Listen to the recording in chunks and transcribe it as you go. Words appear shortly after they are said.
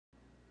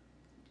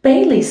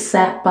Bailey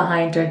sat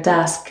behind her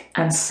desk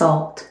and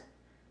sulked.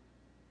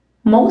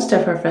 Most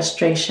of her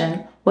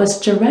frustration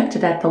was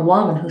directed at the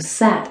woman who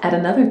sat at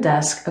another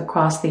desk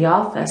across the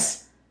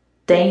office,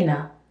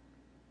 Dana.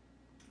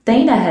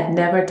 Dana had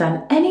never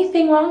done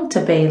anything wrong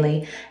to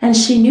Bailey, and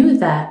she knew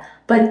that,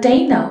 but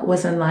Dana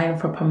was in line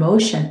for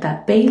promotion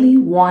that Bailey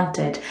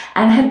wanted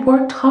and had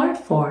worked hard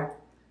for.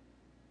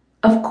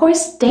 Of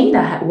course,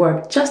 Dana had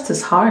worked just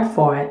as hard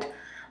for it,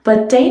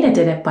 but Dana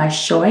did it by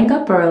showing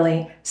up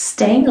early,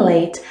 staying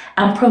late,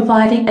 and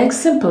providing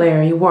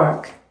exemplary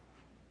work.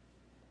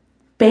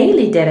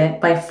 Bailey did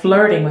it by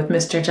flirting with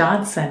Mr.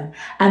 Johnson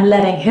and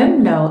letting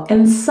him know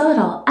in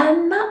subtle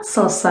and not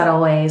so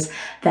subtle ways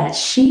that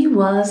she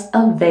was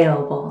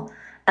available,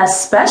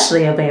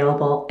 especially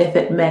available if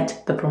it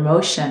meant the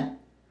promotion.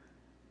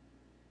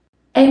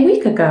 A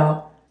week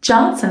ago,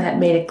 Johnson had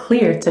made it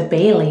clear to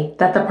Bailey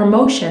that the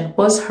promotion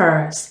was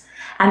hers,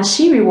 and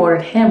she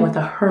rewarded him with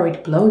a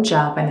hurried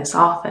blowjob in his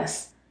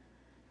office.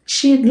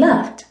 She had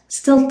left,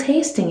 still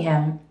tasting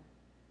him,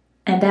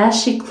 and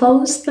as she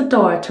closed the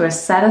door to her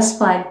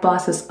satisfied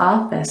boss's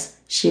office,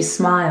 she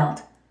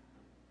smiled.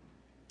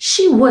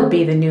 She would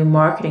be the new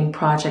marketing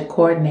project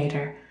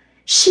coordinator.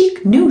 She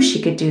knew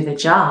she could do the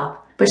job,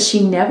 but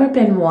she'd never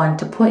been one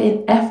to put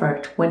in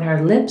effort when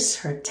her lips,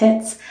 her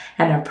tits,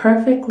 and her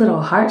perfect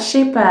little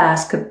heart-shaped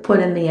ass could put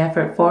in the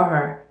effort for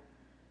her.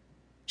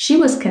 She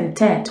was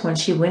content when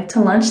she went to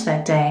lunch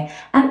that day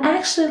and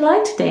actually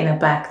liked Dana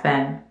back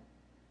then.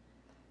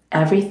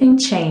 Everything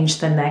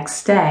changed the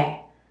next day.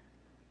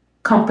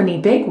 Company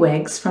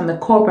bigwigs from the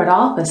corporate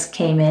office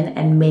came in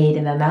and made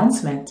an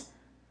announcement.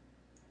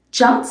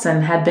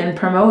 Johnson had been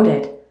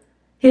promoted.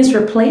 His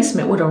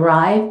replacement would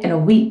arrive in a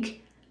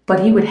week, but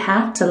he would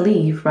have to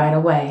leave right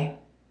away.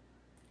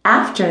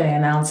 After the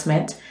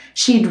announcement,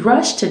 she'd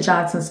rushed to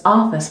Johnson's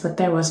office, but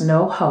there was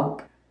no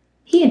hope.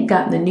 He had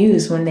gotten the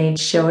news when they'd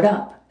showed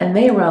up, and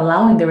they were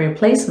allowing the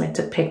replacement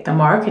to pick the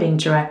marketing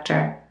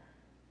director.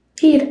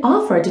 He had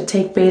offered to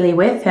take Bailey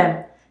with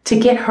him, to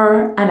get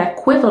her an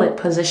equivalent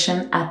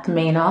position at the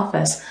main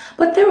office,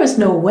 but there was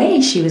no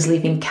way she was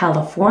leaving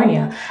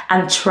California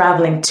and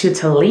traveling to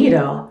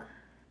Toledo.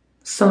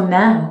 So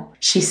now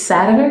she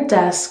sat at her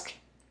desk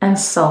and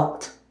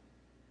sulked.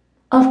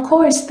 Of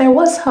course, there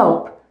was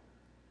hope.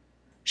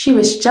 She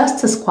was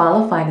just as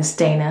qualified as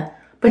Dana,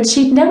 but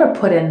she'd never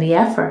put in the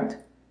effort.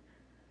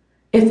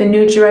 If the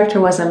new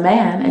director was a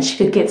man and she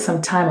could get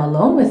some time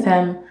alone with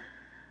him,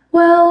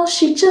 well,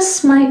 she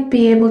just might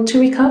be able to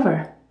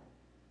recover.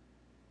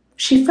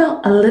 She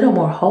felt a little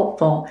more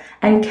hopeful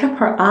and kept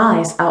her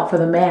eyes out for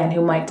the man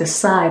who might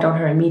decide on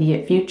her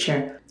immediate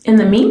future. In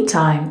the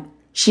meantime,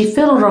 she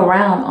fiddled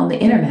around on the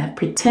internet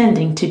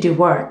pretending to do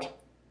work.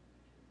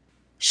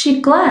 She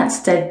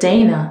glanced at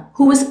Dana,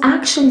 who was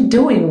actually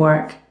doing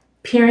work,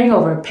 peering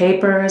over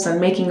papers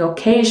and making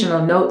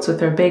occasional notes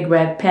with her big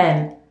red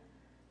pen.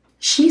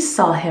 She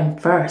saw him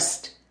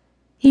first.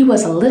 He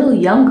was a little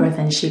younger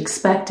than she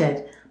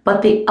expected,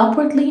 but the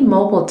upwardly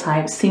mobile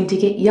type seemed to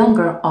get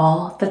younger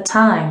all the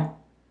time.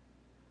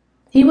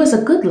 He was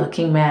a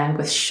good-looking man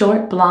with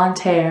short blonde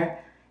hair,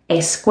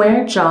 a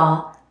square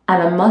jaw,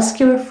 and a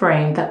muscular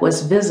frame that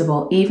was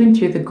visible even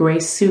through the gray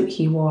suit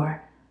he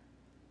wore.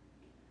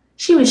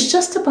 She was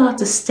just about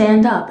to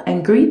stand up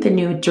and greet the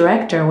new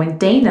director when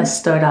Dana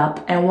stood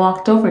up and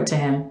walked over to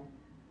him.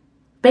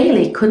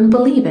 Bailey couldn't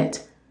believe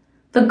it.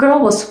 The girl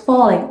was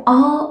falling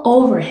all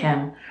over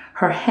him,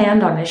 her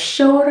hand on his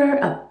shoulder,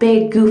 a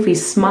big goofy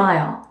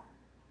smile.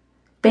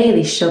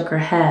 Bailey shook her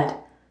head.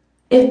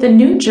 If the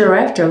new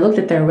director looked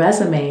at their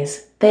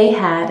resumes, they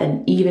had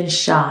an even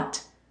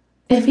shot.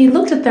 If he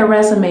looked at their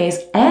resumes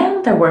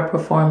and their work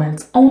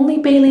performance, only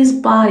Bailey's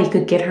body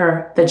could get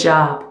her the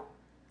job.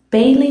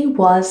 Bailey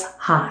was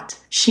hot.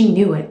 She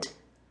knew it.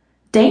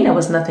 Dana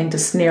was nothing to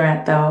sneer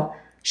at, though.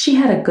 She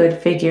had a good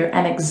figure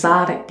and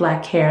exotic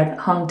black hair that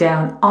hung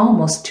down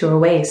almost to her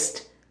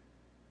waist.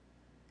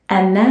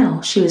 And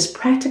now she was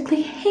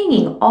practically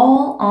hanging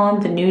all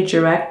on the new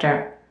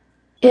director.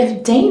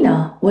 If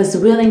Dana was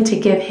willing to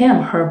give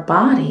him her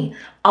body,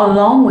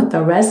 along with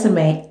the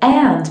resume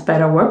and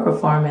better work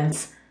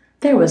performance,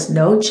 there was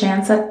no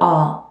chance at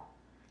all.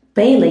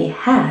 Bailey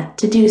had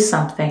to do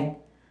something.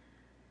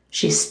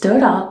 She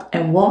stood up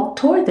and walked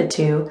toward the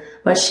two,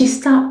 but she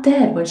stopped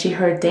dead when she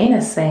heard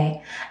Dana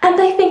say,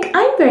 "And I think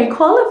I'm very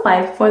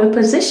qualified for the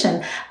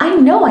position. I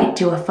know I'd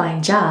do a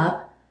fine job."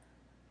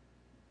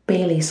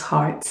 Bailey's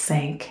heart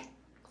sank.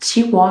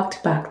 She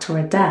walked back to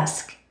her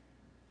desk.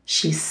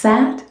 She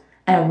sat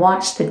and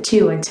watched the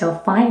two until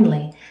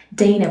finally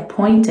Dana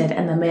pointed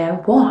and the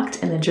man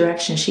walked in the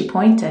direction she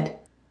pointed.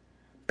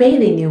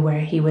 Bailey knew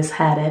where he was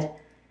headed.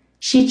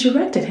 She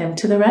directed him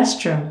to the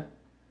restroom.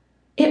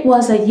 It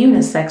was a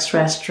unisex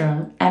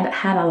restroom and it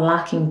had a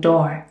locking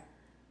door.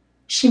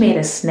 She made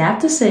a snap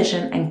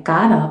decision and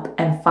got up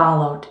and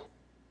followed.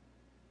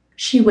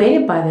 She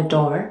waited by the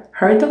door,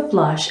 heard the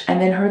flush, and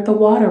then heard the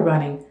water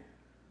running.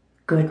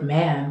 Good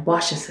man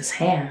washes his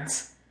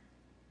hands.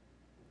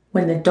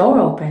 When the door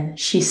opened,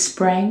 she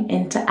sprang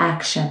into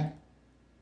action.